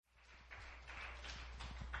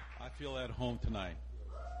feel at home tonight.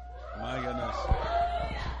 My goodness.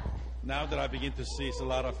 Now that I begin to see a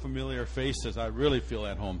lot of familiar faces, I really feel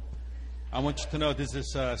at home. I want you to know this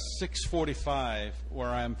is 6:45 where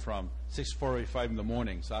I'm from, 6:45 in the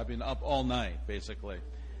morning. So I've been up all night, basically.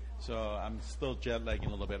 So I'm still jet lagging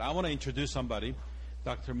a little bit. I want to introduce somebody,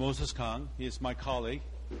 Dr. Moses Kang. He is my colleague.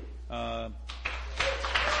 I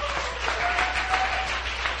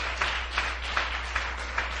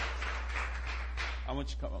want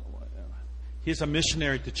you to come up. He's a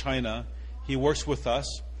missionary to China. He works with us,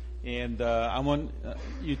 and I want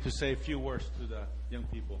you to say a few words to the young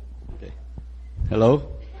people. Okay. Hello.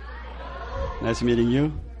 Nice meeting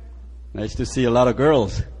you. Nice to see a lot of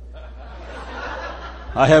girls.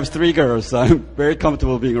 I have 3 girls, so I'm very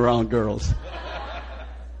comfortable being around girls.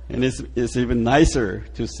 And it's even nicer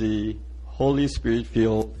to see Holy Spirit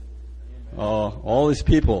filled all these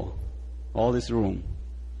people, all this room.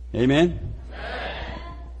 Amen?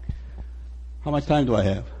 How much time do I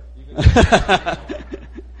have? Just tell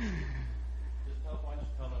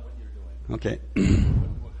them what you're doing. Okay.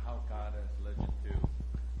 How God has led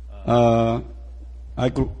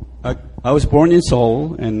you to. I was born in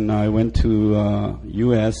Seoul, and I went to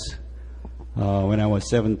U.S. When I was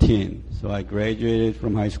 17. So I graduated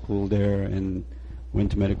from high school there and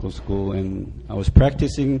went to medical school, and I was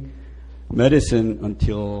practicing medicine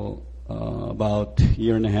until about a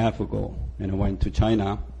year and a half ago, and I went to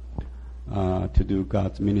China to do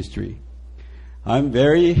God's ministry. I'm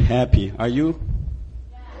very happy. Are you?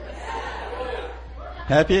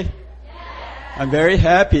 Happy? I'm very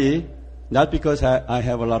happy, not because I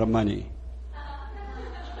have a lot of money.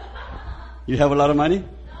 You have a lot of money?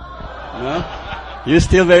 No? You're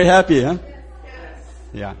still very happy, huh?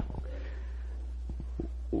 Yeah.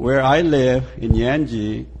 Where I live, in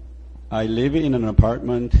Yanji, I live in an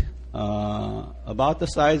apartment about the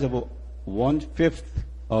size of 1/5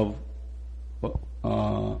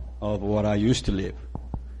 of what I used to live.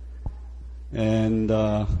 And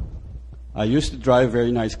I used to drive a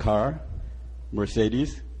very nice car,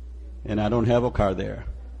 Mercedes, and I don't have a car there.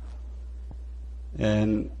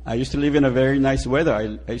 And I used to live in a very nice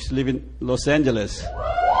weather. I used to live in Los Angeles,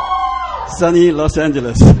 sunny Los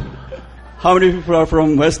Angeles. How many people are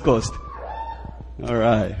from West Coast? All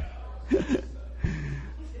right.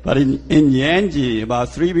 But in Yanji, about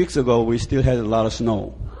 3 weeks ago, we still had a lot of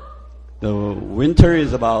snow. The winter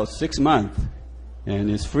is about 6 months,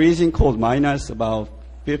 and it's freezing cold, minus about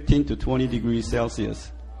 15 to 20 degrees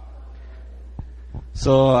Celsius.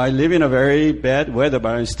 So I live in a very bad weather,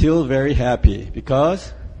 but I'm still very happy.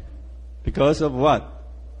 Because of what?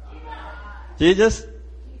 Jesus?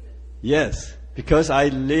 Yes. Because I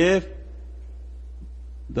live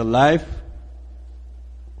the life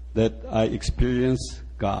that I experience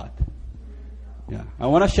God. Yeah. I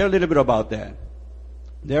want to share a little bit about that.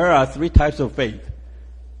 There are 3 types of faith.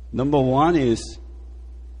 Number 1 is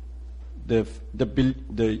you're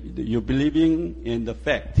believing in the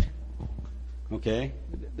fact. Okay,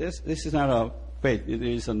 this is not a faith; it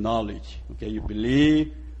is a knowledge. Okay, you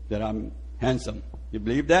believe that I'm handsome. You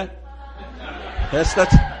believe that? That's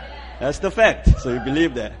the fact. So you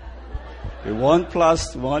believe that. 1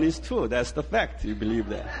 + 1 is 2. That's the fact. You believe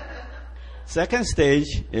that. Second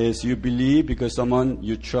stage is you believe because someone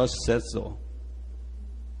you trust said so.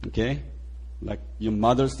 Okay, like your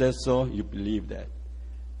mother said so. You believe that.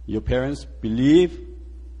 Your parents believe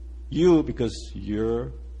you because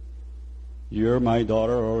you're my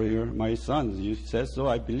daughter or you're my son. You said so,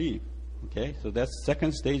 I believe. Okay, so that's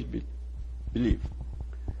second stage belief.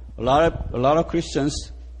 A lot of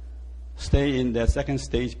Christians stay in that second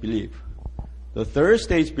stage belief. The third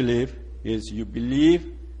stage belief is you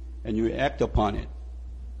believe and you act upon it.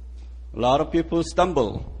 A lot of people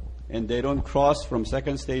stumble and they don't cross from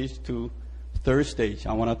second stage to third stage.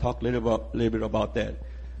 I want to talk a little bit about that.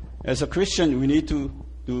 As a Christian, we need to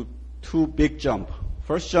do 2 big jumps.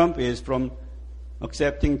 First jump is from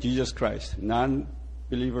accepting Jesus Christ.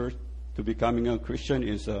 Non-believer to becoming a Christian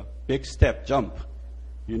is a big jump.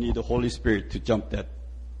 You need the Holy Spirit to jump that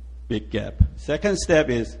big gap. Second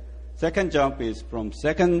jump is from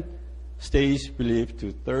second stage belief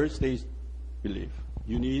to third stage belief.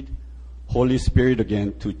 You need Holy Spirit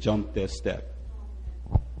again to jump that step.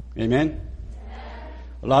 Amen?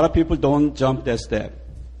 A lot of people don't jump that step.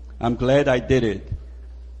 I'm glad I did it.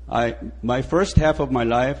 My first half of my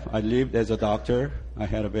life, I lived as a doctor. I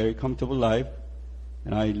had a very comfortable life,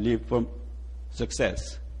 and I lived for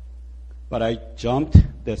success. But I jumped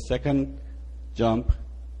the second jump.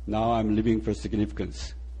 Now I'm living for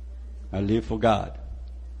significance. I live for God.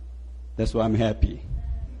 That's why I'm happy.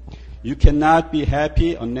 You cannot be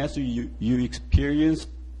happy unless you experience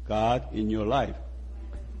God in your life.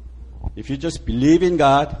 If you just believe in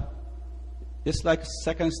God, it's like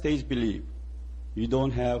second stage belief. You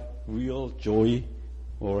don't have real joy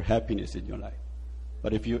or happiness in your life.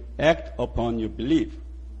 But if you act upon your belief,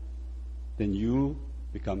 then you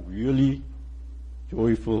become really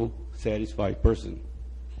joyful, satisfied person.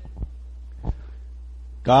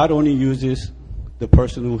 God only uses the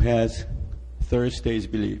person who has third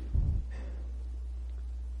stage belief.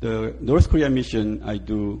 The North Korea mission I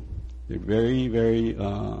do, they're very, very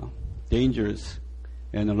dangerous.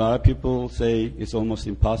 And a lot of people say it's almost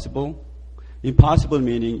impossible. Impossible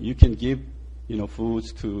meaning you can give,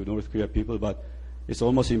 foods to North Korea people, but it's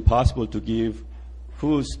almost impossible to give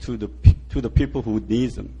foods to the people who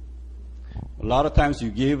need them. A lot of times you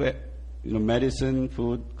give, medicine,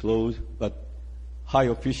 food, clothes, but high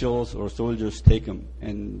officials or soldiers take them,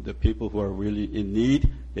 and the people who are really in need,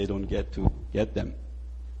 they don't get to get them.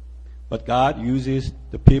 But God uses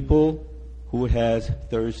the people who has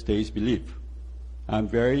third stage belief. I'm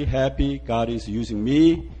very happy God is using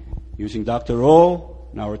me, using Dr. Rowe,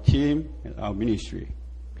 and our team, and our ministry.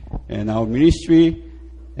 And our ministry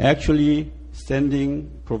actually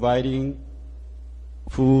providing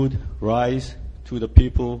food, rice to the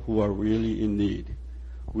people who are really in need.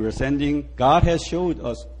 We are sending, God has showed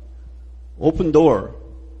us open door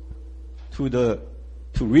to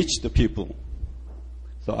reach the people.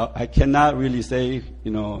 So I cannot really say,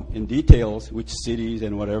 in details which cities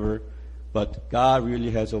and whatever, but God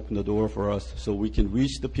really has opened the door for us so we can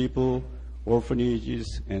reach the people,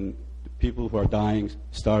 orphanages, and people who are dying,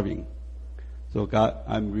 starving. So God,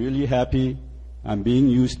 I'm really happy. I'm being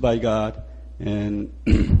used by God, and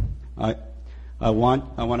I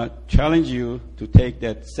want to challenge you to take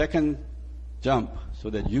that second jump so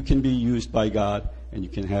that you can be used by God and you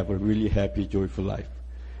can have a really happy, joyful life.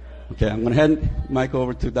 Okay, I'm going to hand the mic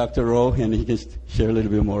over to Dr. Rowe, and he can share a little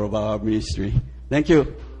bit more about our ministry. Thank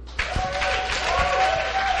you.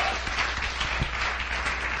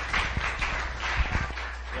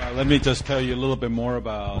 Let me just tell you a little bit more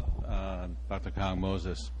about Dr. Kang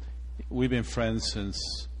Moses. We've been friends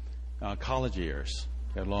since college years,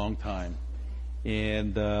 a long time.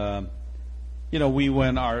 And, we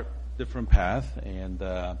went our different path, and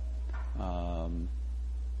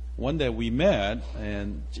one day we met,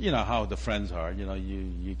 and you know how the friends are,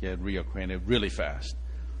 you get reacquainted really fast.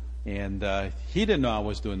 And he didn't know I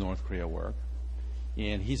was doing North Korea work.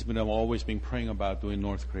 And he's always been praying about doing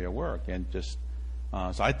North Korea work. And just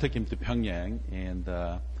so I took him to Pyongyang, and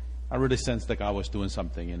I really sensed that God was doing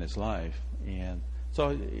something in his life. And so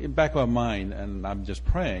in the back of my mind, and I'm just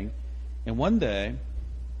praying, and one day,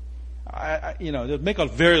 to make a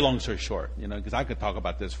very long story short, because I could talk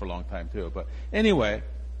about this for a long time too. But anyway,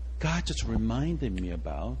 God just reminded me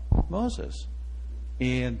about Moses.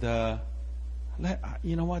 And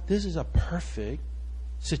you know what? This is a perfect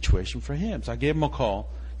situation for him. So I gave him a call,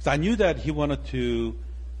 because I knew that he wanted to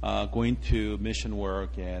go into mission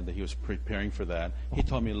work, and he was preparing for that. He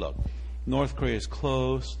told me, look, North Korea is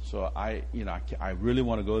closed, so I really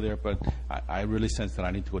want to go there, but I really sense that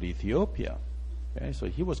I need to go to Ethiopia. Okay, so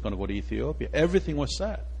he was going to go to Ethiopia. Everything was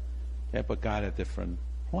set. Okay, but God had a different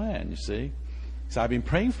plan, you see. So I've been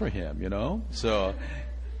praying for him, So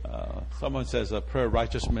someone says a prayer of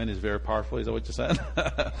righteous man is very powerful. Is that what you said?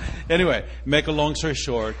 Anyway, make a long story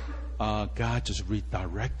short, God just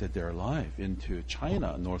redirected their life into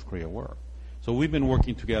China and North Korea work. So we've been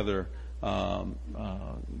working together, and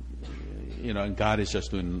God is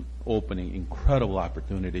just opening incredible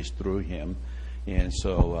opportunities through him. And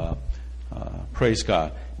so, praise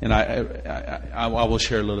God. And I will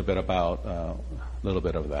share a little bit about a little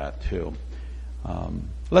bit of that too.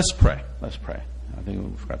 Let's pray. Let's pray. I think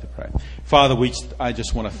we forgot to pray. Father, I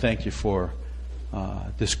just want to thank you for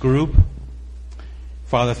this group.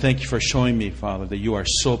 Father, thank you for showing me, Father, that you are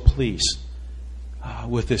so pleased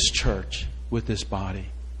with this church, with this body.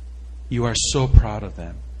 You are so proud of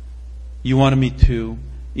them. You wanted me to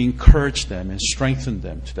encourage them and strengthen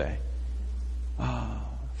them today.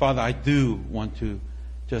 Father, I do want to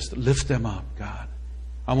just lift them up, God.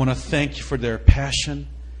 I want to thank you for their passion.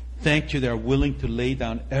 Thank you, they're willing to lay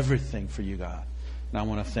down everything for you, God. And I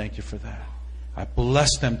want to thank you for that. I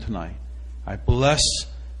bless them tonight. I bless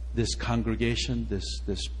this congregation,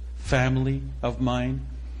 this family of mine.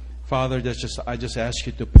 Father, I just ask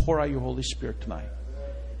you to pour out your Holy Spirit tonight.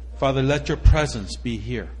 Father, let your presence be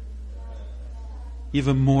here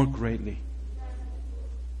even more greatly.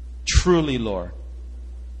 Truly, Lord,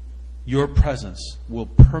 your presence will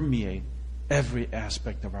permeate every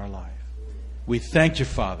aspect of our life. We thank you,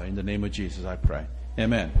 Father. In the name of Jesus, I pray.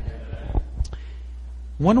 Amen.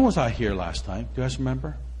 When was I here last time? Do you guys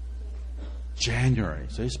remember? January.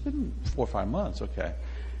 So it's been 4 or 5 months. Okay.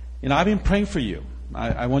 I've been praying for you.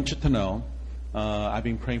 I want you to know, I've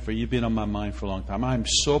been praying for you. You've been on my mind for a long time. I'm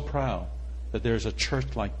so proud that there's a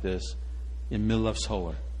church like this in middle of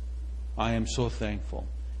Seoul. I am so thankful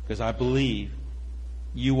because I believe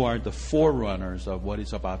you are the forerunners of what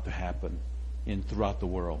is about to happen throughout the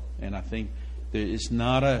world. And I think there is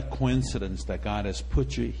not a coincidence that God has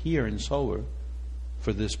put you here in Seoul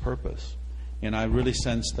for this purpose. And I really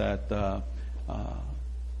sense that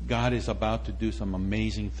God is about to do some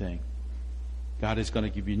amazing thing. God is going to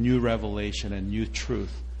give you new revelation and new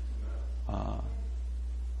truth.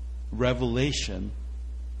 Revelation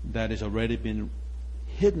that has already been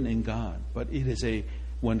hidden in God. But it is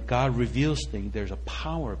when God reveals things, there's a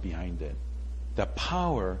power behind it. The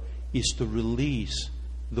power is to release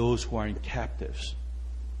those who are in captives,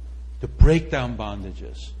 to break down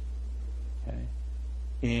bondages, okay?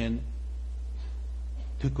 And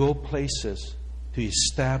to go places to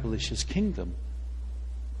establish His kingdom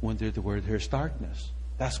where there's darkness.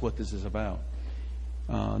 That's what this is about.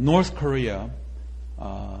 North Korea,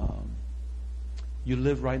 you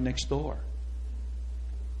live right next door.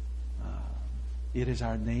 It is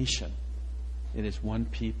our nation. It is one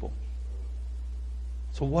people.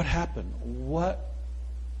 So what happened?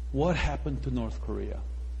 What happened to North Korea?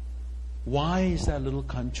 Why is that little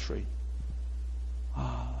country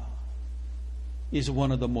is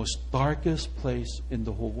one of the most darkest place in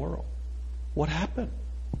the whole world? What happened?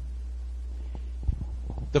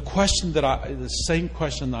 The same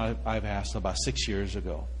question that I've asked about 6 years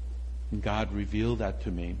ago, and God revealed that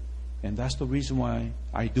to me, and that's the reason why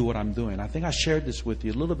I do what I'm doing. I think I shared this with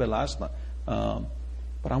you a little bit last night,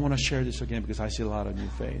 but I want to share this again because I see a lot of new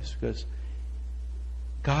faces. Because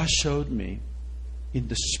God showed me in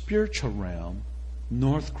the spiritual realm,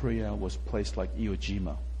 North Korea was placed like Iwo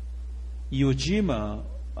Jima. Iwo Jima,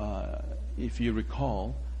 if you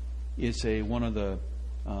recall, is one of the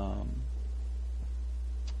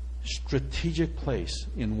strategic place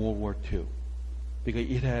in World War II because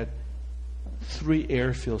it had 3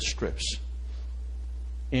 airfield strips.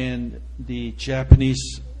 And the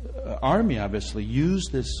Japanese army obviously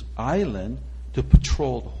used this island to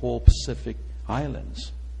patrol the whole Pacific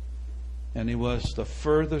Islands. And it was the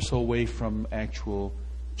furthest away from actual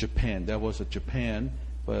Japan. That was Japan,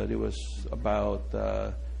 but it was about,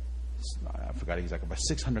 I forgot exactly, about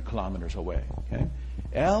 600 kilometers away. Okay?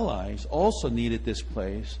 Allies also needed this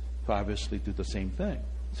place to obviously do the same thing,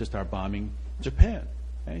 to start bombing Japan.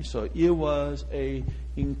 Okay? So it was an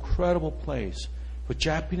incredible place for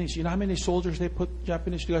Japanese. You know how many soldiers they put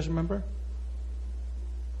Japanese? Do you guys remember?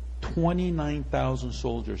 29,000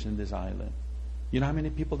 soldiers in this island. You know how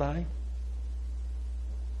many people died?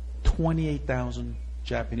 28,000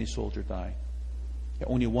 Japanese soldiers died. Okay?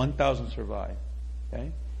 Only 1,000 survived.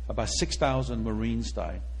 Okay? About 6,000 Marines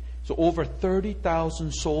died. So over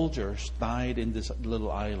 30,000 soldiers died in this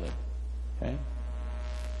little island. Okay?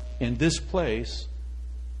 In this place,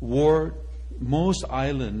 most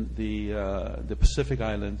island, the Pacific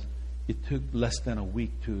Islands, it took less than a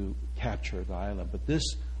week to capture the island. But this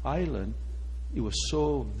island, it was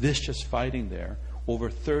so vicious fighting there.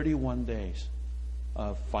 Over 31 days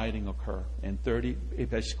of fighting occurred, and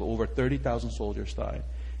basically over 30,000 soldiers died.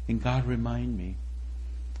 And God reminded me,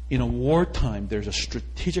 in a wartime, there's a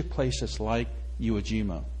strategic places like Iwo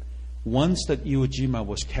Jima. Once that Iwo Jima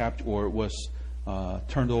was captured or was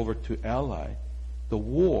turned over to Ally, the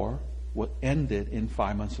war ended in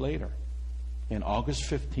 5 months later. In August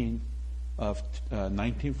 15th of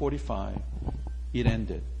 1945, it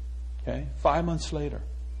ended. Okay, 5 months later.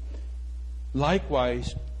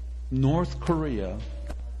 Likewise, North Korea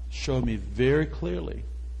showed me very clearly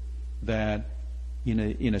that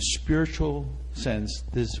in a spiritual sense,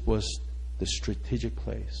 this was the strategic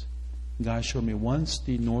place. God showed me once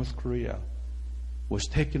the North Korea was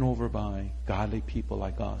taken over by godly people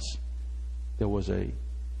like us, there was a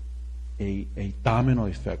domino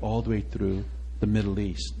effect all the way through the Middle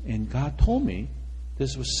East. And God told me,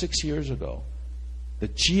 this was 6 years ago, the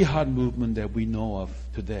jihad movement that we know of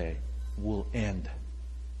today will end.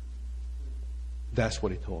 That's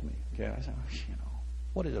what He told me. Okay, I said,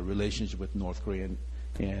 what is a relationship with North Korea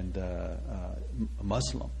and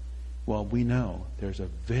Muslim? Well, we know there's a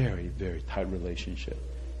very, very tight relationship.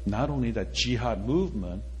 Not only that jihad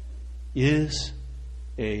movement is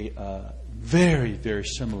a very, very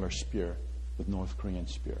similar spirit with North Korean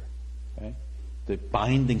spirit. Okay? The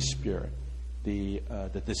binding spirit, the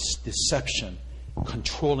deception,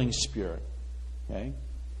 controlling spirit. Okay?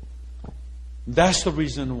 That's the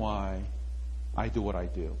reason why I do what I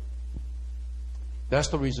do. That's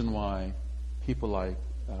the reason why people like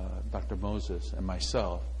Dr. Moses and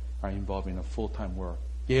myself are involved in a full-time work.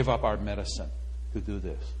 Gave up our medicine to do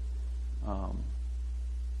this.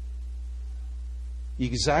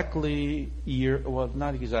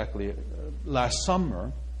 last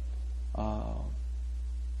summer,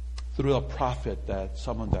 through a prophet,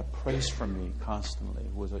 someone that prays for me constantly,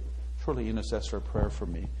 was a truly intercessor prayer for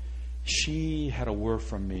me. She had a word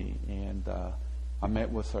from me, and I met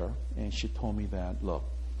with her, and she told me that, look,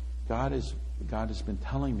 God has been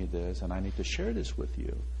telling me this, and I need to share this with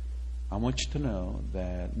you. I want you to know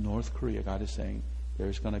that North Korea, God is saying,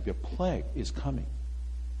 there's going to be a plague is coming.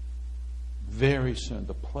 Very soon,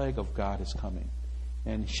 the plague of God is coming.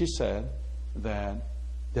 And she said that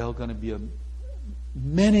there are going to be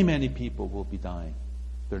many, many people will be dying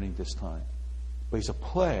during this time. But it's a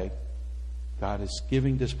plague. God is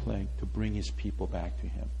giving this plague to bring His people back to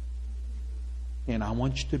Him. And I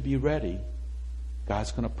want you to be ready.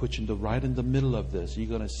 God's going to put you right in the middle of this. You're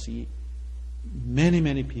going to see many,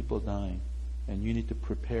 many people dying. And you need to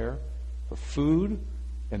prepare for food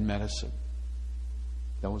and medicine.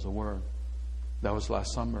 That was a word. That was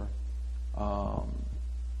last summer.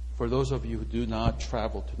 For those of you who do not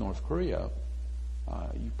travel to North Korea,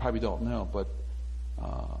 you probably don't know, but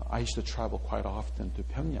I used to travel quite often to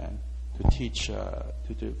Pyongyang to teach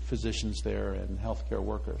to physicians there and healthcare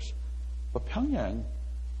workers. But Pyongyang,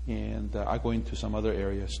 and I go into some other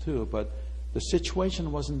areas too, but the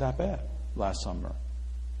situation wasn't that bad last summer.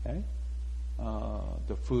 Okay?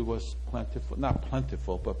 The food was plentiful, not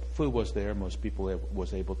plentiful, but food was there. Most people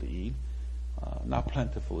was able to eat. Not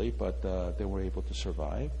plentifully, but they were able to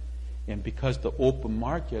survive. And because the open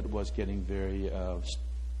market was getting very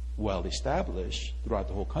well established throughout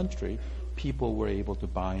the whole country, people were able to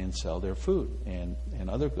buy and sell their food and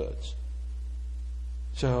other goods.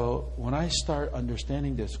 So when I start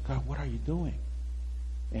understanding this, God, what are you doing?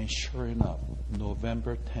 And sure enough,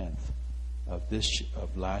 November 10th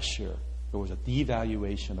of last year, there was a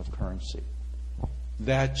devaluation of currency.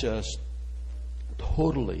 That just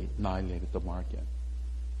totally annihilated the market.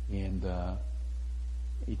 And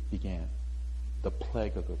it began. The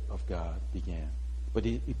plague of God began. But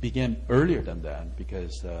it began earlier than that,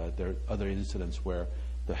 because there are other incidents where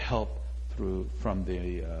the help from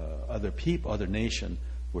the other nation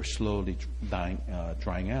were slowly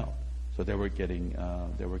drying out. So they were getting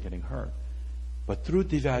hurt. But through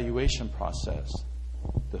devaluation process,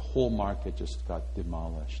 the whole market just got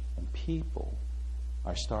demolished, and people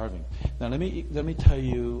are starving. Now let me tell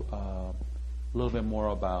you a little bit more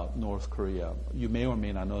about North Korea. You may or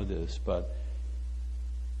may not know this, but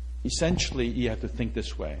essentially you have to think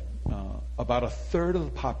this way. About a third of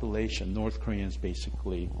the population, North Koreans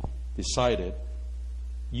basically decided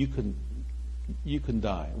you can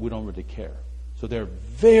die. We don't really care. So there are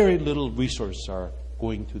very little resources are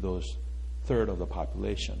going to those third of the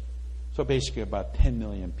population. So basically about 10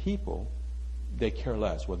 million people, they care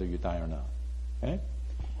less whether you die or not. Okay?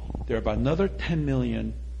 There are about another 10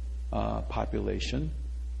 million population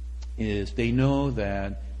is they know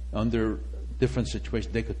that under different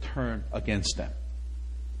situations they could turn against them.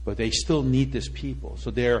 But they still need these people.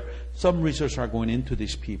 So some resources are going into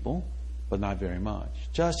these people, but not very much.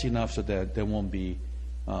 Just enough so that they won't be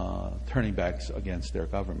turning back against their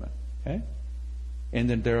government. Okay? And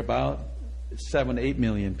then there are about 7-8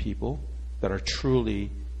 million people that are truly,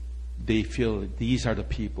 they feel that these are the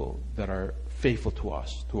people that are faithful to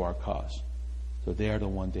us, to our cause. So they are the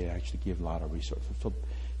ones they actually give a lot of resources.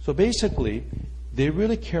 So basically, they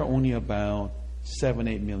really care only about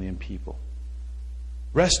 7-8 million people.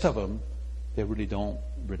 Rest of them, they really don't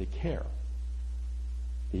really care.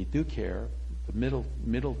 They do care, the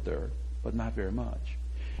middle third, but not very much.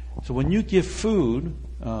 So when you give food,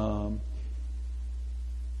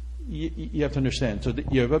 you have to understand. So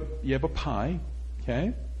you have a pie,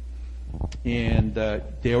 okay, and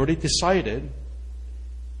they already decided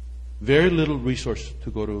very little resource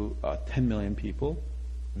to go to 10 million people,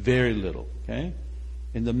 very little, okay.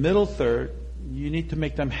 In the middle third, you need to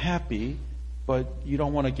make them happy, but you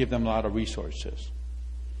don't want to give them a lot of resources.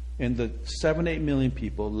 In the 7-8 million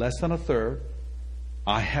people, less than a third,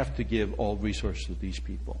 I have to give all resources to these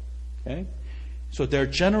people. Okay? So they're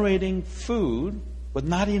generating food, but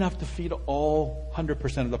not enough to feed all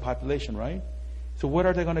 100% of the population, right? So what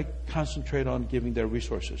are they going to concentrate on giving their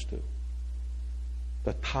resources to?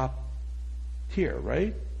 The top tier,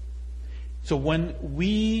 right? So when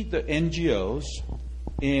we, the NGOs,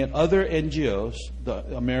 and other NGOs,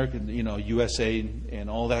 the American, USA and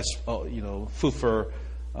all that, Food for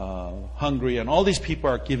Hungry, and all these people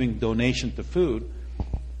are giving donation to food.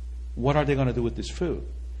 What are they going to do with this food?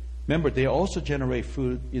 Remember, they also generate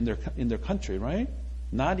food in their country, right?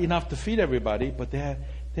 Not enough to feed everybody, but they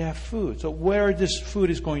have food. So where this food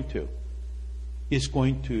is going to? It's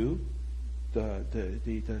going to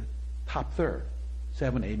the top third,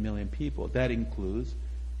 7-8 million people. That includes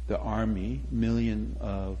the army, million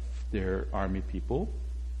of their army people,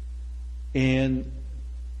 and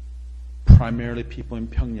primarily people in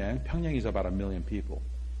Pyongyang. Pyongyang is about 1 million people,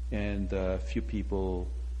 and a few people,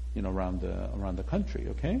 around the country.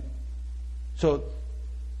 Okay, so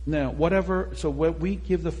now so when we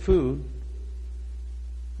give the food,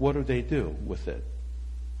 what do they do with it?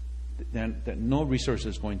 Then no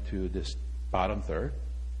resources going to this bottom third.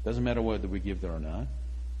 Doesn't matter whether we give them or not.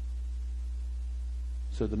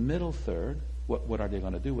 So the middle third, what are they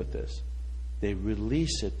going to do with this? They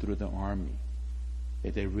release it through the army.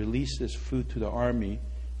 They release this food to the army,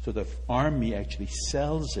 so the army actually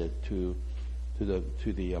sells it to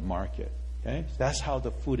the market. Okay, so that's how the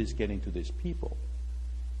food is getting to these people.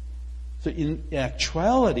 So in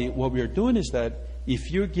actuality, what we are doing is that if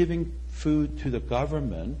you're giving food to the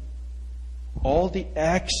government, all the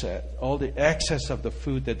excess of the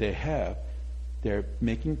food that they have, they're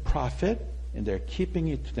making profit and they're keeping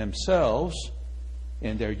it to themselves,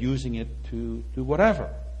 and they're using it to do whatever.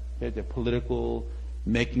 Okay? They're political,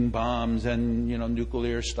 making bombs and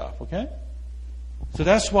nuclear stuff. Okay, so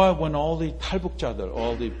that's why when all the 탈북자들,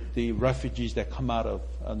 all the refugees that come out of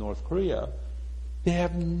North Korea, they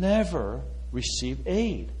have never received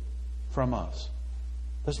aid from us.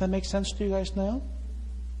 Does that make sense to you guys now?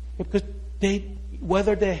 Because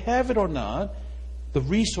whether they have it or not, the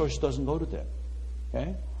resource doesn't go to them.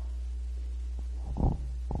 Okay?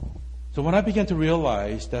 So when I began to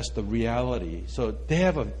realize that's the reality, so they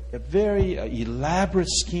have a very elaborate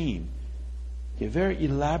scheme,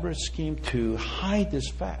 to hide this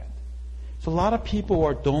fact. So a lot of people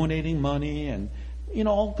are donating money, and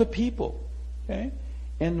all good people. Okay?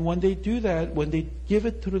 And when they do that, when they give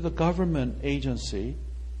it to the government agency,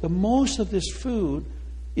 the most of this food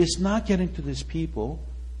is not getting to these people.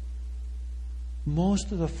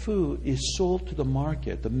 Most of the food is sold to the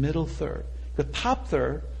market, the middle third. The top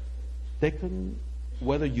third, they can,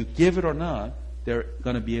 whether you give it or not, they're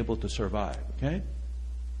going to be able to survive, okay?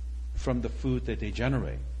 From the food that they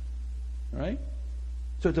generate, right?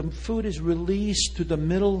 So the food is released to the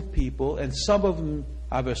middle people, and some of them,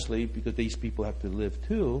 obviously, because these people have to live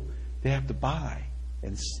too, they have to buy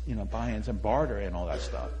and barter and all that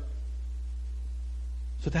stuff.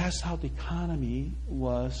 So that's how the economy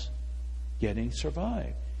was getting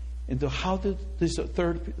survived. And how did this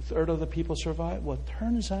third of the people survive? Well, it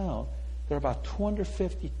turns out there are about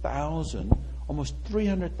 250,000, almost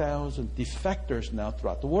 300,000 defectors now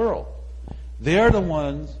throughout the world. They're the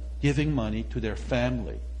ones giving money to their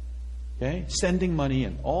family, okay? Sending money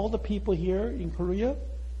in. All the people here in Korea,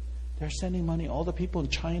 they're sending money. All the people in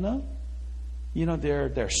China,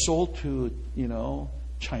 they're sold to,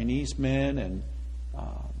 Chinese men and.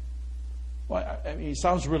 It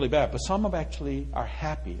sounds really bad, but some of actually are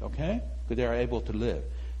happy, okay? Because they are able to live.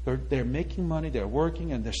 They're making money, they're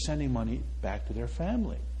working, and they're sending money back to their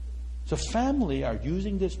family. So family are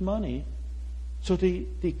using this money. So the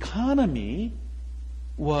economy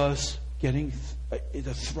was getting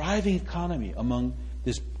the thriving economy among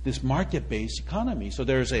this market-based economy. So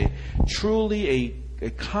there's truly a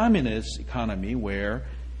communist economy where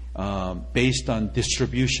based on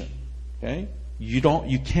distribution, okay?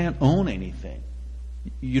 You can't own anything.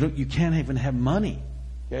 You can't even have money.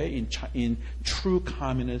 Okay, in true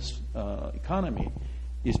communist economy,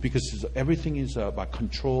 is because everything is about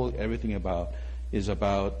control. Everything is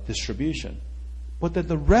about distribution. But then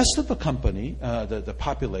the rest of the company, the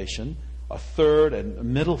population, a third and a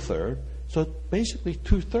middle third, so basically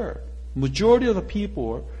 2/3. Majority of the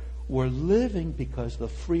people were living because of the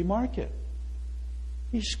free market.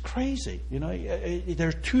 It's crazy.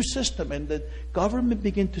 There's two systems, and the government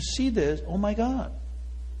begin to see this. Oh my God.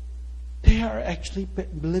 They are actually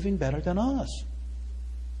living better than us.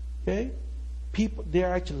 Okay? They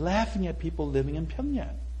are actually laughing at people living in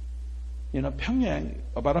Pyongyang. Pyongyang,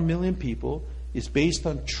 about 1 million people, is based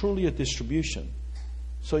on truly a distribution.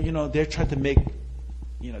 So, they're trying to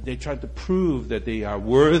they're trying to prove that they are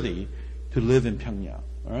worthy to live in Pyongyang.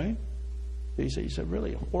 All right? It's a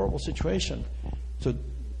really horrible situation. So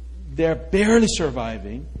they're barely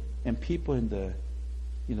surviving, and people in the,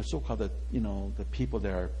 so-called, the people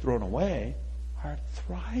that are thrown away are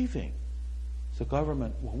thriving. So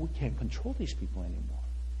government, we can't control these people anymore.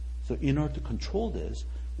 So in order to control this,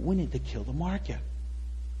 we need to kill the market.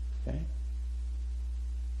 Okay?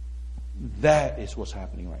 That is what's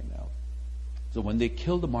happening right now. So when they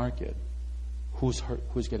kill the market, who's hurt?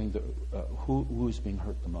 Who's getting who's being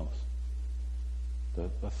hurt the most?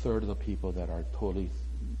 A third of the people that are totally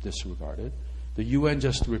disregarded. The UN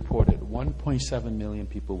just reported 1.7 million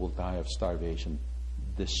people will die of starvation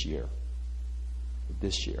this year.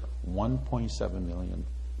 this year. 1.7 million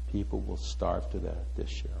people will starve to death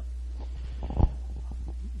this year.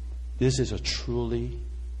 This is truly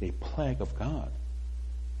a plague of God,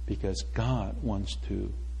 because God wants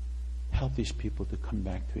to help these people to come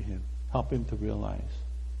back to Him. Help Him to realize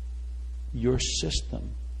your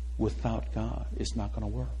system without God is not going to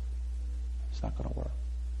work. It's not going to work.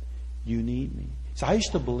 You need me. So I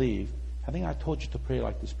used to believe, I think I told you to pray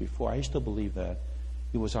like this before. I used to believe that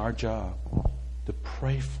it was our job to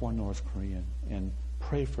pray for North Korea and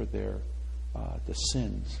pray for their the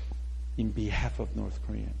sins in behalf of North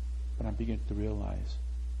Korea. But I'm beginning to realize,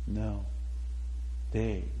 no,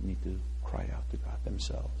 they need to cry out to God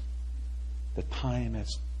themselves. The time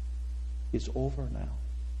is over now.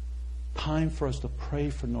 Time for us to pray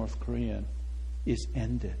for North Korea is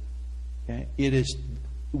ended. Okay?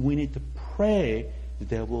 We need to pray that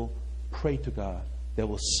they will pray to God. They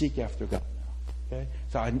will seek after God now. Okay?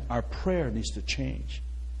 So our prayer needs to change.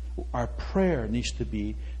 Our prayer needs to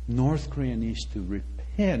be, North Korea needs to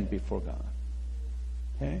repent before God.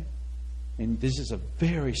 Okay? And this is a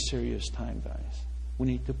very serious time, guys. We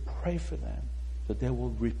need to pray for them that they will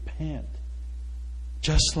repent.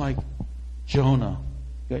 Just like Jonah.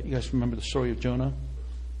 You guys remember the story of Jonah?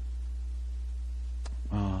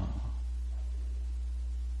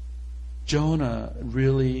 Jonah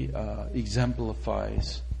really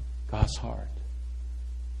exemplifies God's heart.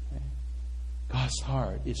 Okay? God's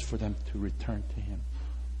heart is for them to return to Him.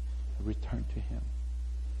 Return to Him.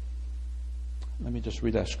 Let me just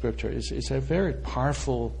read that scripture. It's a very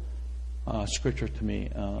powerful scripture to me.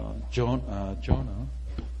 Jonah,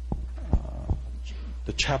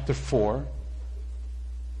 the chapter 4,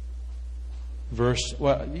 verse.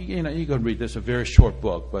 Well, you can read this. A very short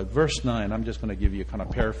book, but verse 9. I'm just going to give you kind of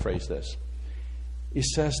paraphrase this. It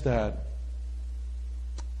says that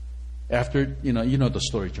after you know the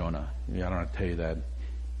story of Jonah. I don't want to tell you that.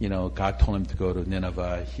 God told him to go to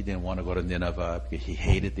Nineveh. He didn't want to go to Nineveh because he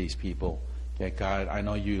hated these people. Okay, God, I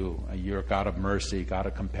know you're a God of mercy, God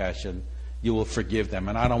of compassion. You will forgive them,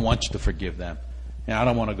 and I don't want you to forgive them. And I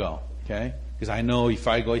don't want to go, okay? Because I know if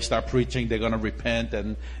I go start preaching, they're going to repent,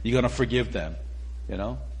 and you're going to forgive them,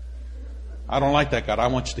 I don't like that, God. I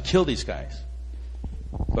want you to kill these guys.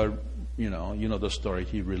 But, you know the story.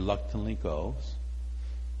 He reluctantly goes.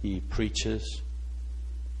 He preaches.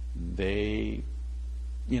 They,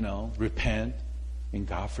 repent, and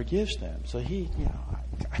God forgives them. So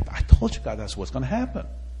I told you, God, that's what's going to happen.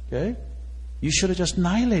 Okay? You should have just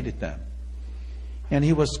annihilated them. And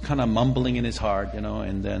he was kind of mumbling in his heart,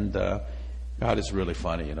 and then God is really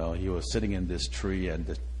funny, He was sitting in this tree, and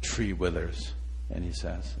the tree withers, and he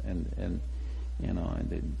says, and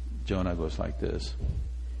then Jonah goes like this.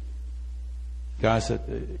 God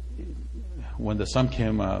said, when the sun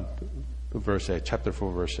came up, verse 8, chapter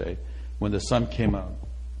 4, verse 8, when the sun came up,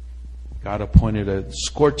 God appointed a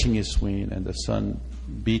scorching east wind, and the sun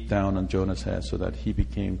beat down on Jonah's head so that he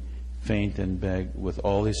became faint and begged with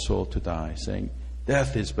all his soul to die, saying,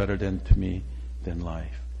 death is better to me than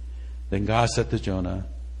life. Then God said to Jonah,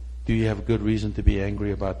 do you have good reason to be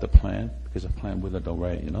angry about the plant? Because the plant withered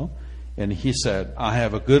away, And he said, I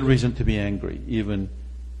have a good reason to be angry, even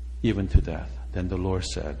to death. Then the Lord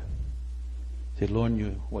said, the Lord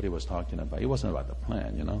knew what he was talking about. It wasn't about the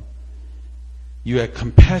plant, You had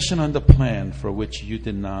compassion on the plant for which you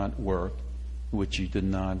did not work, which you did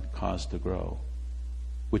not cause to grow,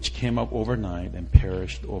 which came up overnight and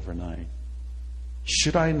perished overnight.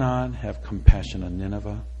 Should I not have compassion on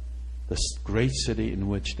Nineveh, the great city in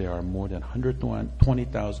which there are more than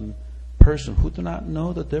 120,000 persons who do not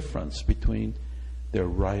know the difference between their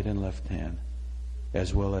right and left hand,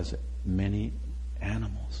 as well as many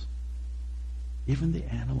animals? Even the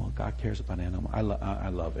animal, God cares about animals. I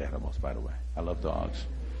love animals, by the way. I love dogs.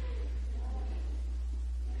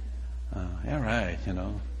 All right,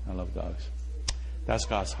 I love dogs. That's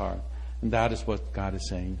God's heart. And that is what God is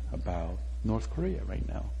saying about North Korea right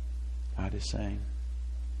now. God is saying,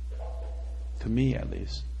 to me at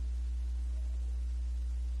least,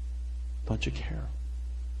 don't you care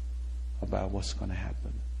about what's going to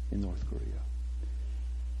happen in North Korea?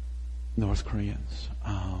 North Koreans.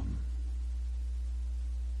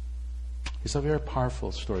 It's a very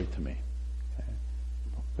powerful story to me. Okay?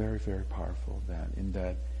 Very, very powerful.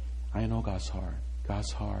 That I know God's heart.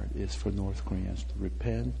 God's heart is for North Koreans to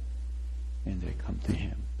repent and they come to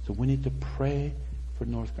Him. So we need to pray for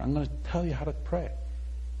North Korea. I'm going to tell you how to pray.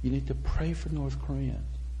 You need to pray for North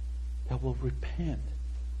Koreans that will repent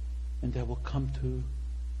and that will come to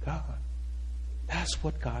God. That's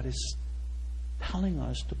what God is telling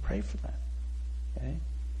us to pray for them. Okay?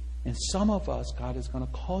 And some of us, God is going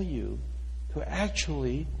to call you to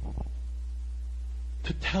actually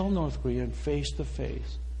to tell North Korea face to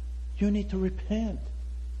face, you need to repent.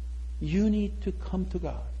 You need to come to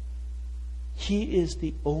God. He is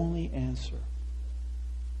the only answer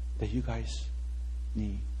that you guys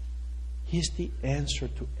need. He's the answer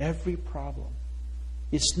to every problem.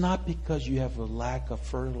 It's not because you have a lack of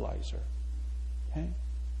fertilizer. Okay?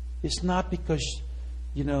 It's not because,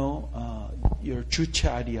 your Juche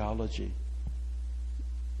ideology.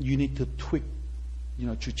 You need to tweak,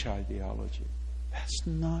 Juche ideology. That's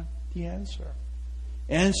not the answer.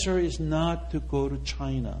 Answer is not to go to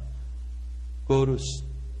China, go to,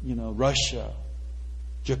 Russia,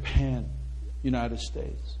 Japan, United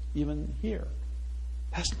States, even here.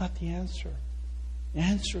 That's not the answer.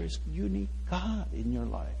 Answer is you need God in your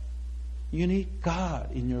life. You need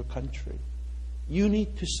God in your country. You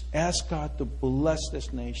need to ask God to bless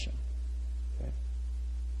this nation. Okay?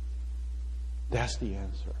 That's the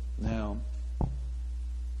answer. Now,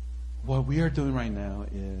 what we are doing right now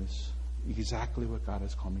is exactly what God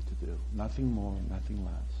has called me to do. Nothing more, nothing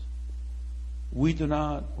less. We do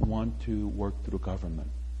not want to work through government,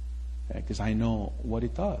 because I know what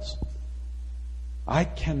it does. I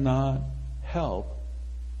cannot help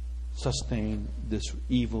sustain this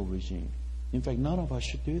evil regime. In fact, none of us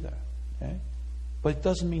should do that. Okay? But it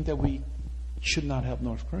doesn't mean that we should not help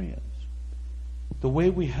North Koreans. The way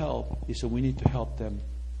we help is that we need to help them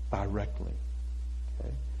directly.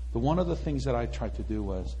 Okay? But one of the things that I tried to do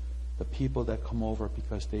was the people that come over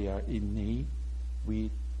because they are in need,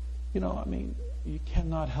 you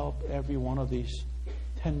cannot help every one of these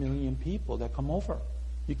 10 million people that come over.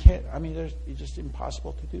 You can't, it's just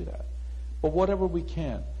impossible to do that. But whatever we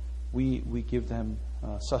can, we give them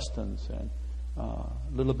sustenance and a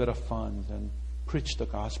little bit of funds and preach the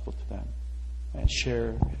gospel to them and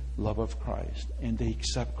share love of Christ. And they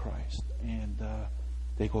accept Christ and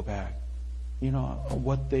they go back.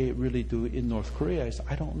 What they really do in North Korea is,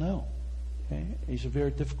 I don't know. Okay? It's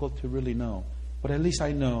very difficult to really know. But at least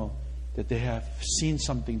I know that they have seen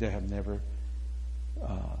something they have never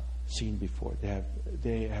seen before.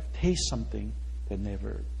 They have tasted something they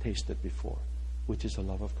never tasted before, which is the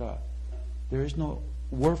love of God. There is no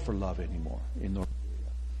word for love anymore in North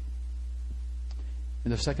Korea.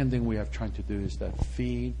 And the second thing we have tried to do is that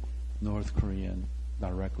feed North Korean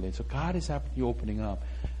directly. So God is actually opening up.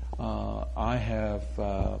 I have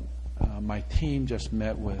my team just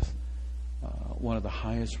met with one of the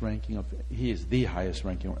highest ranking he is the highest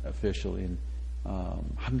ranking official in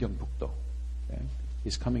Hamgyeongbuk-do. Okay?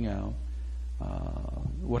 He's coming out.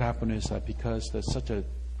 What happened is that because there's such a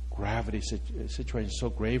gravity situation, so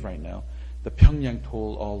grave right now, the Pyongyang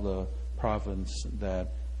told all the province that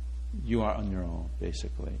you are on your own,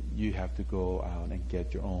 basically. You have to go out and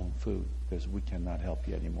get your own food because we cannot help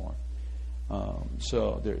you anymore.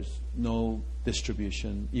 So there's no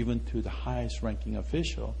distribution, even to the highest ranking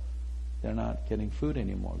official. They're not getting food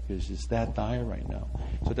anymore because it's that dire right now.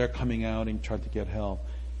 So they're coming out and trying to get help.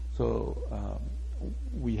 So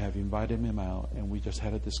we have invited him out, and we just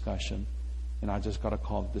had a discussion. And I just got a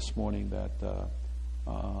call this morning that the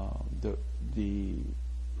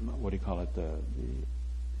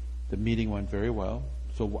meeting went very well.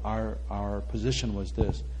 So our position was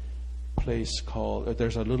this place called.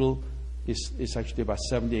 There's a little. It's actually about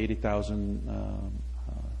 80,000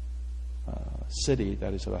 city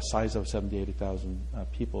that is about the size of 80,000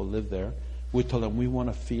 people live there. We told them we want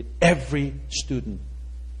to feed every student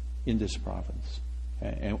in this province,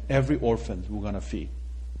 okay? And every orphan we're going to feed.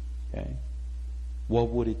 Okay, what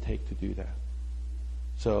would it take to do that?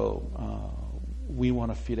 So we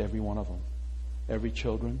want to feed every one of them, every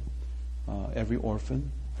children, every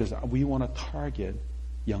orphan, because we want to target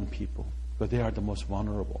young people, but they are the most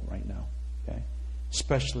vulnerable right now. Okay,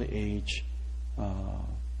 especially age,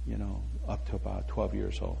 up to about 12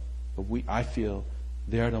 years old. But I feel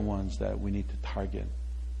they're the ones that we need to target.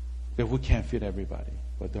 Because we can't feed everybody,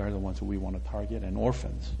 but they're the ones who we want to target, and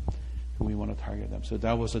orphans who we want to target them. So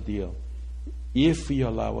that was a deal. If you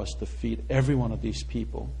allow us to feed every one of these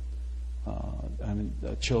people,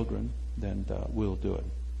 children, then we'll do it.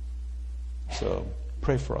 So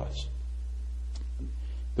pray for us.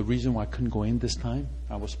 The reason why I couldn't go in this time,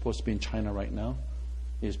 I was supposed to be in China right now,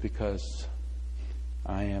 is because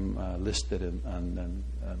I am listed on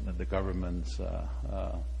the government's,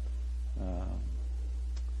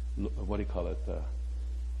 what do you call it?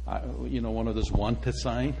 One of those wanted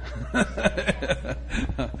sign.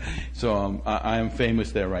 So I am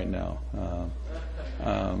famous there right now.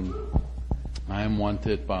 I am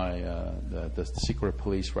wanted by the secret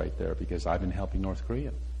police right there because I've been helping North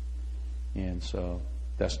Korea. And so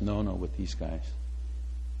that's no-no with these guys.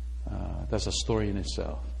 That's a story in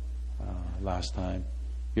itself. Last time,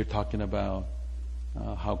 you're talking about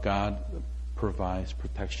how God provides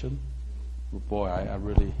protection. Boy, I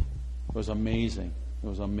really, it was amazing. It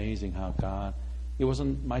was amazing how God, it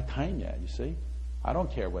wasn't my time yet, you see. I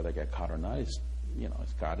don't care whether I get caught or not. It's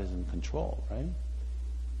God is in control, right?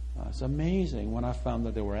 It's amazing when I found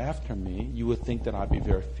that they were after me. You would think that I'd be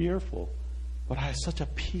very fearful. But I had such a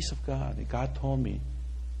peace of God. And God told me,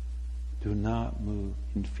 do not move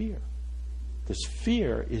in fear. Because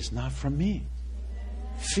fear is not from me.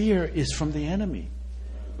 Fear is from the enemy.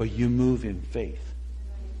 But you move in faith.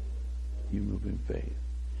 You move in faith.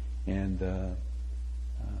 And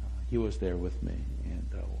he was there with me. And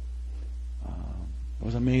it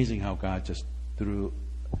was amazing how God just through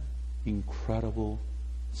incredible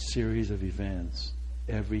series of events,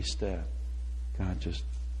 every step, God just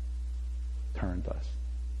turned us.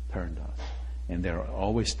 And they're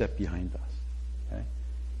always step behind us. Okay?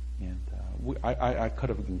 And I could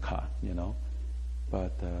have been caught,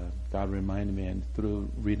 but God reminded me, and through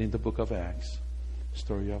reading the book of Acts,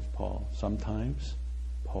 story of Paul, sometimes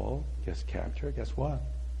Paul gets captured. Guess what?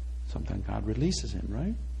 Sometimes God releases him,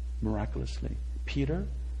 right? Miraculously. Peter,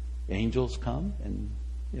 angels come and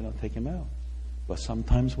take him out. But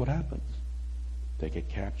sometimes what happens? They get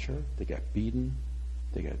captured, they get beaten,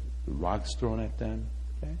 they get rocks thrown at them.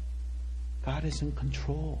 Okay? God is in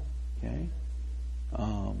control. Okay?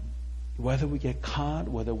 Whether we get caught,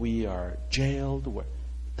 whether we are jailed, it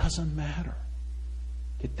doesn't matter.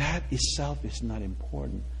 Okay? That itself is not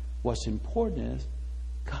important. What's important is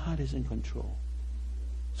God is in control.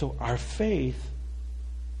 So our faith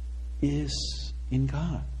is in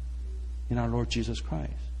God, in our Lord Jesus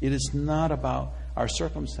Christ. It is not about our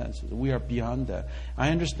circumstances. We are beyond that. I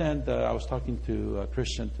understand. I was talking to a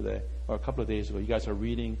Christian today, or a couple of days ago. You guys are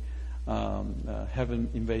reading Heaven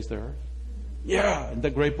Invades the Earth? Yeah, isn't that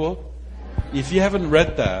a great book? If you haven't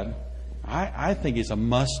read that, I think it's a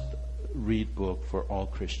must-read book for all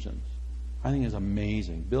Christians. I think it's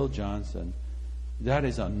amazing. Bill Johnson, that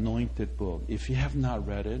is an anointed book. If you have not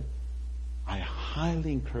read it, I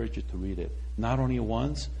highly encourage you to read it. Not only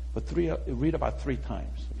once, but read about 3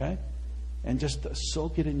 times, okay? And just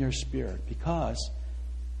soak it in your spirit, because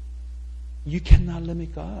you cannot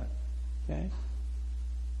limit God, okay?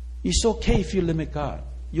 It's okay if you limit God.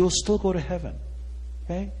 You'll still go to heaven,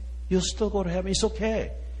 okay? You'll still go to heaven. It's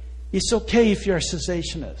okay. It's okay if you're a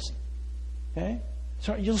cessationist, okay?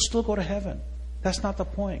 So you'll still go to heaven. That's not the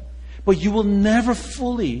point. But you will never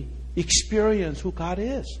fully experience who God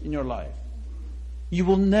is in your life. You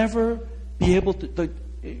will never be able to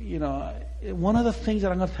one of the things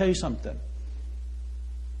that I'm going to tell you something.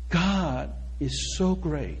 God is so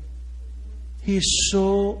great. He is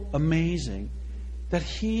so amazing that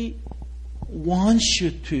He wants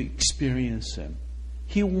you to experience Him.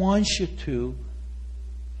 He wants you to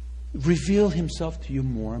reveal Himself to you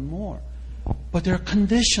more and more. But there are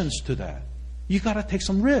conditions to that. You got to take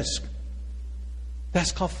some risk.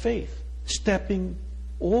 That's called faith. Stepping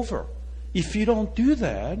over. If you don't do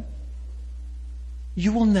that,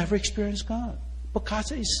 you will never experience God. But God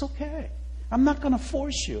says, it's okay. I'm not going to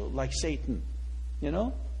force you like Satan.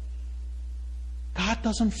 God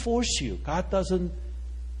doesn't force you. God doesn't,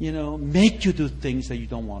 make you do things that you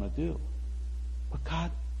don't want to do. But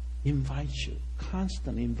God invites you,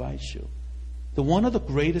 constantly invites you. One of the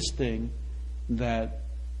greatest things that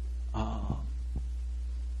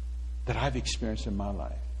I've experienced in my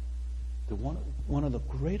life, one of the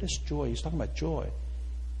greatest joy, he's talking about joy.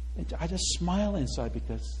 And I just smile inside,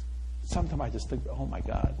 because sometimes I just think, oh my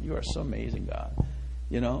God, you are so amazing, God.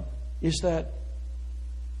 Is that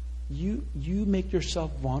you make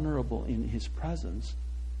yourself vulnerable in His presence,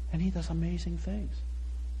 and He does amazing things.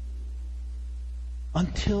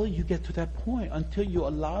 Until you get to that point, until you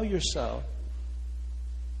allow yourself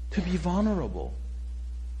to be vulnerable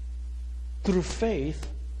through faith,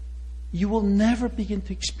 you will never begin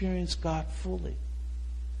to experience God fully.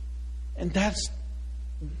 And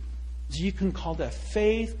you can call that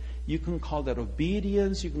faith, you can call that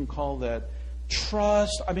obedience, you can call that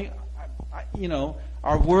trust. I mean,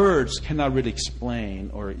 our words cannot really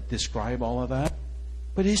explain or describe all of that.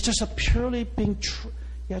 But it's just a purely being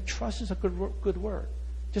trust is a good word.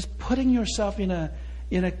 Just putting yourself in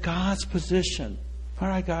a God's position. All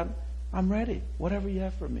right, God, I'm ready. Whatever you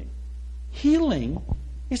have for me. Healing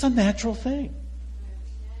is a natural thing.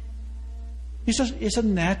 It's a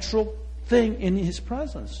natural thing in His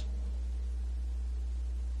presence.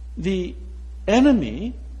 The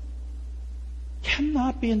enemy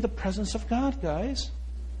cannot be in the presence of God, guys.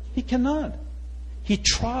 He cannot. He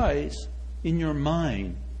tries in your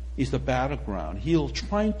mind is the battleground. He'll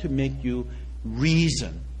try to make you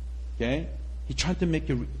reason. Okay? He tried to make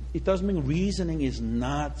you. It doesn't mean reasoning is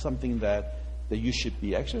not something that that you should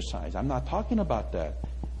be exercised. I'm not talking about that.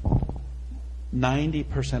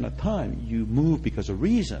 90% of the time, you move because of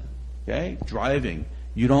reason. Okay? Driving,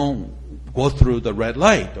 you don't go through the red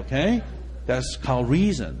light. Okay? That's called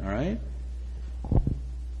reason. All right?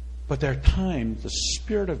 But there are times the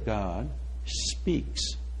Spirit of God speaks,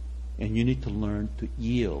 and you need to learn to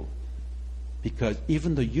yield. Because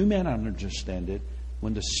even though you may not understand it,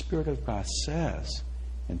 when the Spirit of God says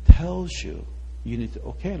and tells you, you need to,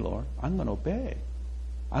 okay, Lord, I'm going to obey.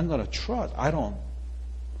 I'm going to trust. I don't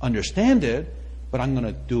understand it, but I'm going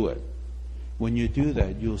to do it. When you do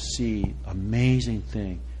that, you'll see amazing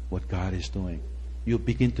thing what God is doing. You'll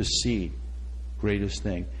begin to see greatest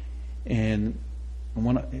thing. And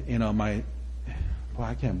when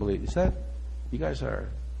I can't believe, is that, you guys are,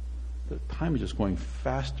 the time is just going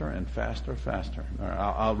faster and faster and faster. All right,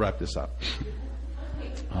 I'll wrap this up.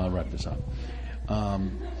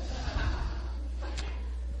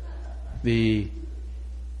 The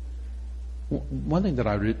one thing that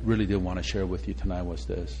I really did want to share with you tonight was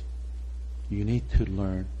this. You need to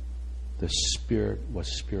learn the Spirit, what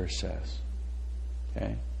Spirit says.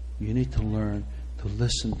 Okay? You need to learn to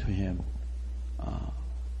listen to Him.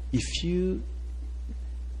 If you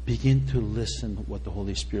begin to listen to what the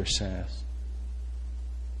Holy Spirit says,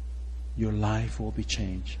 your life will be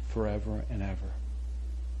changed forever and ever.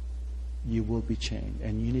 You will be changed.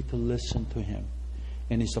 And you need to listen to Him.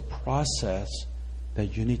 And it's a process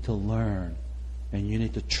that you need to learn. And you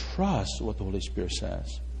need to trust what the Holy Spirit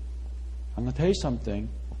says. I'm going to tell you something.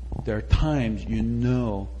 There are times you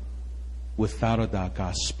know without a doubt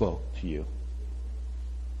God spoke to you.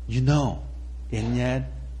 You know. And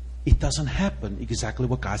yet it doesn't happen exactly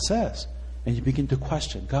what God says. And you begin to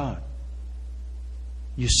question, God,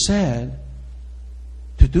 you said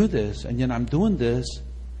to do this, and yet I'm doing this,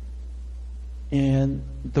 and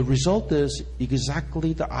the result is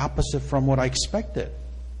exactly the opposite from what I expected.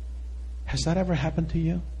 Has that ever happened to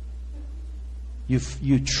you?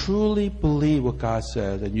 You truly believe what God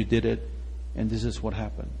says, and you did it, and this is what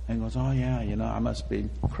happened. And he goes, oh yeah, I must be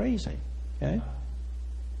crazy. Okay?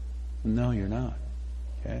 No, you're not.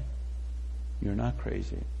 Okay? You're not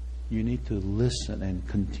crazy. You need to listen and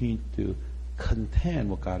continue to contend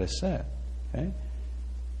what God has said. Okay?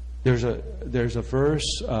 There's a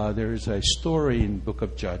verse, there's a story in the book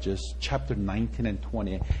of Judges, chapter 19 and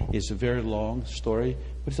 20. It's a very long story,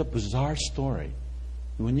 but it's a bizarre story.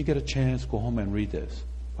 When you get a chance, go home and read this.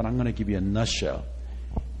 But I'm going to give you a nutshell.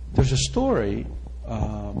 There's a story.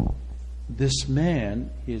 This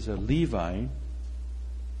man is a Levite,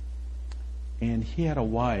 and he had a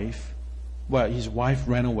wife. Well, his wife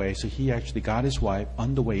ran away, so he actually got his wife.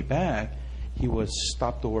 On the way back, he was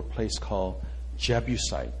stopped over a place called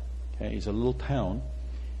Jebusite. Okay, it's a little town.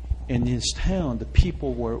 In this town, the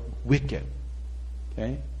people were wicked.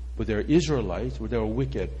 Okay, but they're Israelites, but they were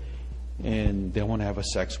wicked, and they want to have a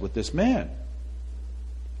sex with this man.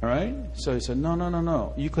 All right? So he said,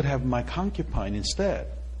 no. You could have my concubine instead.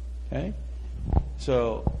 Okay?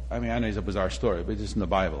 So, I know it's a bizarre story, but it's in the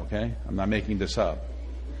Bible, okay? I'm not making this up.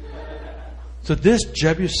 So this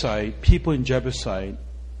Jebusite, people in Jebusite,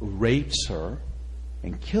 rapes her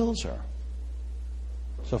and kills her.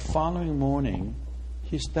 So following morning,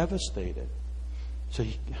 he's devastated. So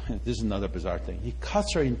this is another bizarre thing. He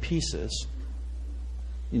cuts her in pieces,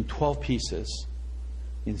 in 12 pieces,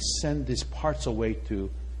 and sends these parts away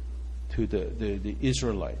to the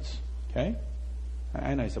Israelites. Okay?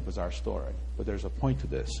 I know it's a bizarre story, but there's a point to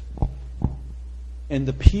this. And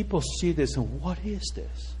the people see this and, what is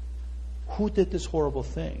this? Who did this horrible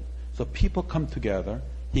thing? So people come together.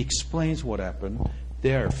 He explains what happened.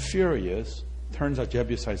 They're furious. Turns out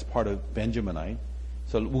Jebusite is part of Benjaminite.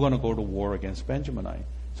 So we're going to go to war against Benjaminite.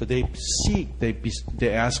 So they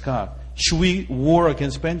ask God, should we war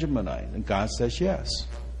against Benjaminite? And God says, yes.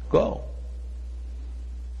 Go.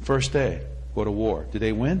 First day, go to war. Did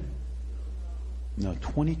they win? No,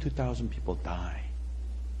 22,000 people die.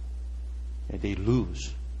 And they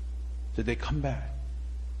lose. So they come back.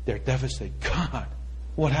 They're devastated. God,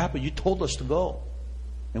 what happened? You told us to go.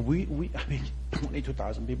 And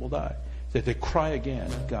 22,000 people die. So they cry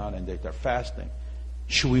again, God, and they're fasting.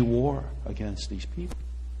 Should we war against these people?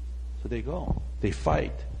 So they go. They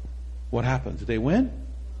fight. What happens? Did they win?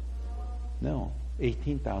 No.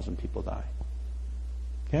 18,000 people die.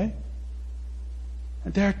 Okay?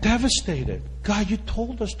 And they're devastated. God, you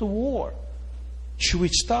told us to war. Should we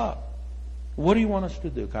stop? What do you want us to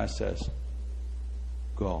do? God says,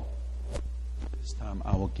 go. This time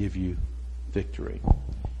I will give you victory.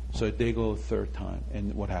 So they go a third time.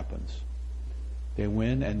 And what happens? They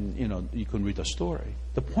win, and you can read the story.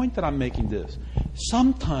 The point that I'm making this.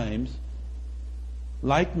 Sometimes,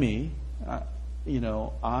 like me,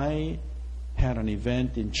 I had an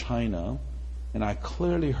event in China, and I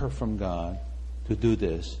clearly heard from God to do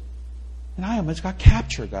this. And I almost got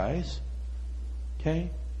captured, guys. Okay?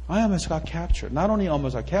 I almost got captured. Not only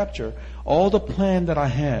almost got captured, all the plan that I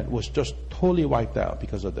had was just totally wiped out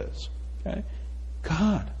because of this. Okay?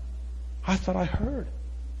 God, I thought I heard.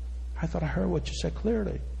 I thought I heard what you said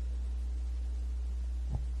clearly.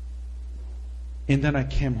 And then I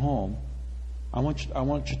came home. I want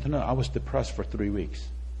you to know I was depressed for 3 weeks.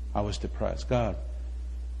 I was depressed. God,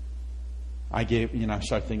 I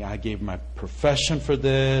started thinking I gave my profession for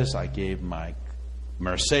this. I gave my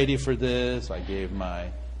Mercedes for this. I gave my,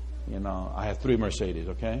 I had 3 Mercedes,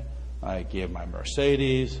 okay? I gave my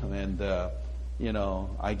Mercedes, and,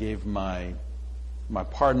 I gave my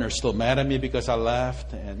partner still mad at me because I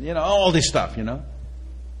left, and, all this stuff,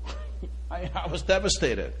 I was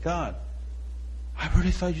devastated. God, I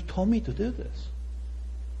really thought you told me to do this.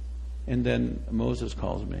 And then Moses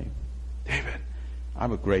calls me, David, I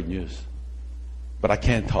have great news, but I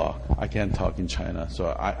can't talk. I can't talk in China, so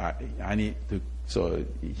I need to. So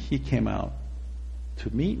he came out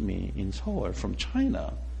to meet me in Seoul from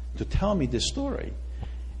China to tell me this story.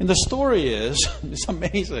 And the story is, it's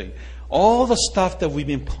amazing. All the stuff that we've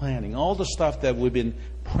been planning, all the stuff that we've been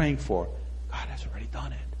praying for, God has already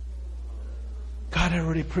done it. God had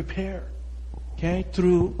already prepared. Okay?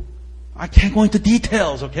 I can't go into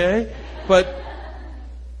details, okay? But,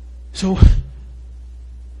 so,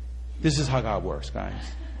 this is how God works, guys.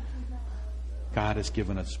 God has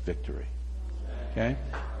given us victory. Okay?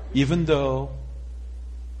 Even though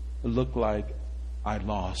it looked like I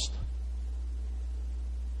lost.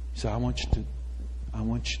 So I want you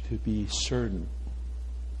to be certain.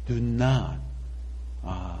 Do not,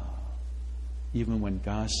 even when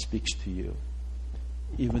God speaks to you,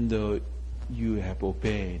 even though you have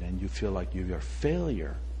obeyed and you feel like you're a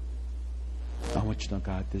failure, I want you to know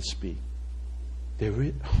God did speak.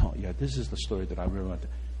 This is the story that I really want.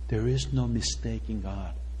 There is no mistake in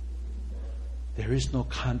God. There is no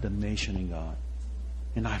condemnation in God.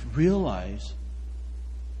 And I've realized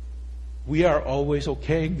we are always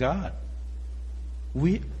okay in God.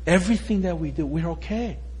 Everything that we do, we're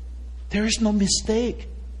okay. There is no mistake.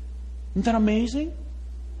 Isn't that amazing?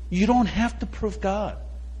 You don't have to prove God.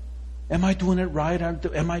 Am I doing it right?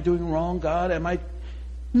 Am I doing wrong, God?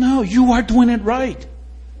 No, you are doing it right.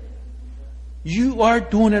 You are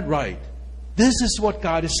doing it right. This is what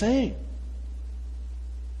God is saying.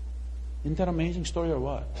 Isn't that an amazing story or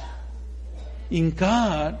what? In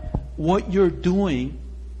God, what you're doing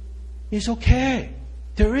is okay.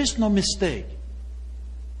 There is no mistake.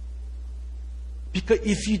 Because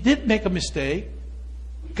if you did make a mistake,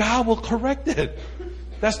 God will correct it.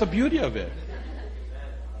 That's the beauty of it.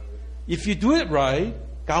 If you do it right,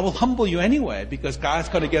 God will humble you anyway because God's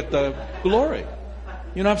going to get the glory.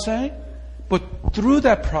 You know what I'm saying? But through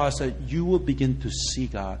that process, you will begin to see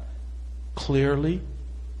God clearly.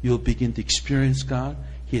 You'll begin to experience God.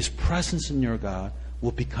 His presence in your God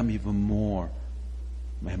will become even more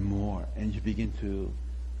and more. And you begin to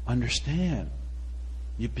understand.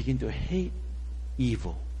 You begin to hate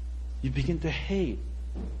evil. You begin to hate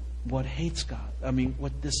what hates God.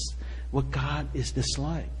 What God is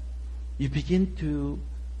dislike. You begin to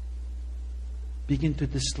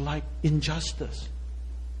dislike injustice.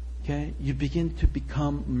 Okay? You begin to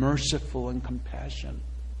become merciful and compassionate.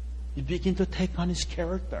 You begin to take on His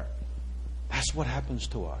character. That's what happens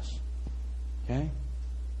to us. Okay?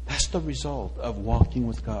 That's the result of walking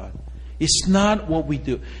with God. It's not what we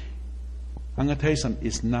do. I'm going to tell you something.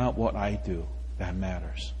 It's not what I do that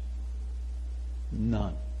matters.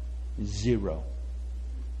 None. Zero.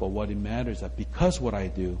 But what it matters is that because what I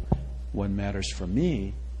do, what matters for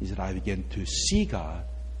me is that I begin to see God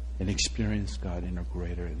and experience God in a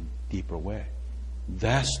greater and deeper way.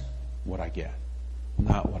 That's what I get.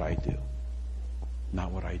 Not what I do.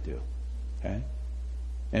 Not what I do. Okay?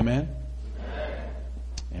 Amen?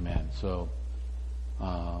 Amen. So,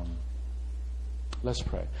 let's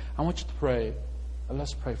pray. I want you to pray.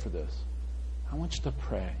 Let's pray for this. I want you to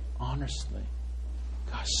pray honestly.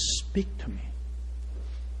 God, speak to me.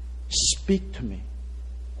 Speak to me.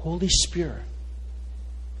 Holy Spirit,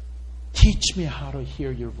 teach me how to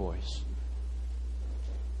hear your voice.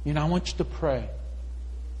 I want you to pray.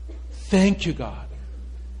 Thank you, God,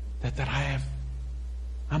 that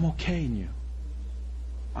I'm okay in you.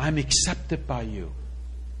 I'm accepted by you.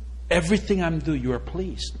 Everything I'm doing, you are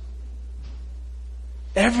pleased.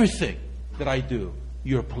 Everything that I do,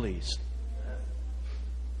 you're pleased.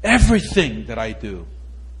 Everything that I do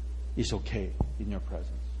is okay in your presence.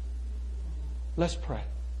 Let's pray.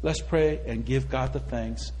 Let's pray and give God the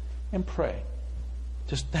thanks and pray.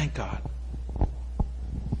 Just thank God.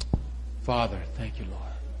 Father, thank you,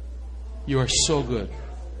 Lord. You are so good.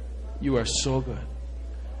 You are so good.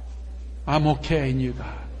 I'm okay in you,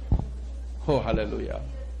 God. Oh, hallelujah.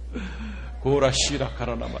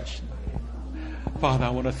 Father, I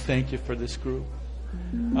want to thank you for this group.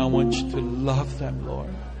 I want you to love them, Lord.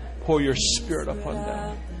 Pour your Spirit upon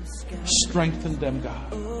them. Strengthen them,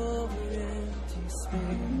 God.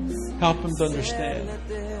 Help them to understand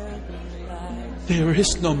there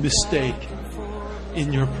is no mistake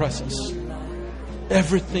in your presence.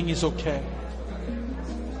 Everything is okay.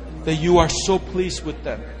 That you are so pleased with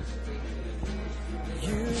them.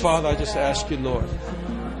 Father, I just ask you, Lord,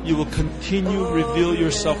 you will continue to reveal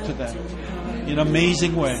yourself to them in an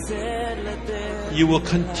amazing way. You will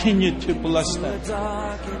continue to bless them.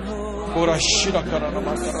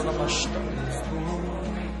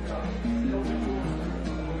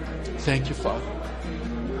 Thank you, Father.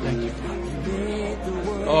 Thank you, Father.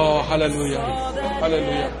 Oh, hallelujah.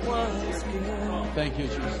 Hallelujah. Thank you,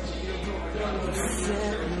 Jesus.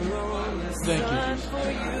 Thank you, Jesus.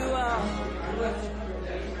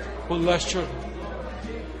 Bless you.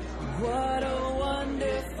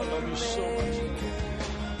 I love you so much.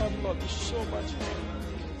 I love you so much.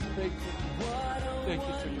 Thank you. Thank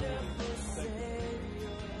you for your word.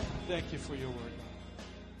 Thank you for your word.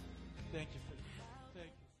 Thank you.